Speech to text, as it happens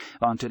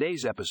On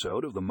today's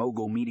episode of the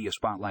Mogul Media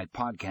Spotlight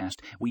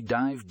podcast, we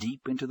dive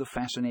deep into the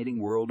fascinating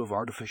world of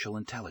artificial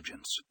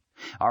intelligence.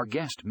 Our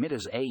guest,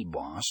 Mida's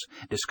A-Boss,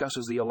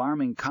 discusses the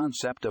alarming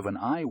concept of an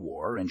eye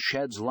war and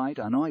sheds light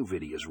on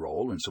Nvidia's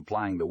role in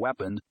supplying the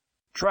weapon.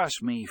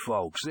 Trust me,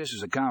 folks, this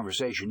is a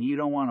conversation you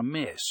don't want to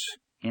miss.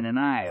 In an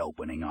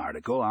eye-opening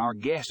article, our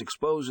guest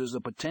exposes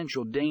the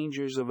potential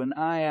dangers of an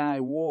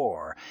eye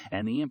war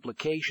and the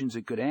implications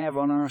it could have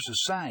on our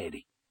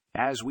society.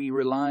 As we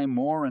rely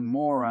more and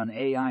more on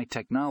AI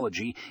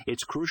technology,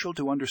 it's crucial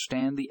to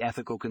understand the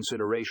ethical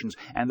considerations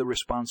and the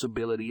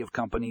responsibility of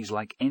companies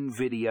like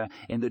Nvidia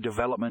in the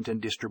development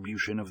and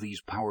distribution of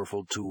these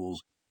powerful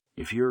tools.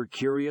 If you're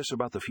curious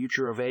about the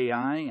future of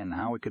AI and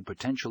how it could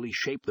potentially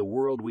shape the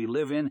world we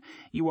live in,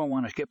 you won't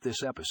want to skip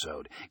this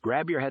episode.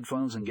 Grab your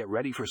headphones and get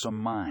ready for some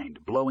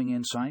mind-blowing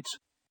insights.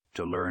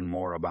 To learn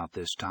more about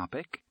this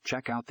topic,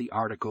 check out the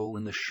article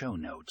in the show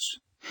notes.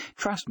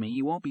 Trust me,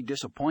 you won't be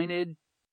disappointed.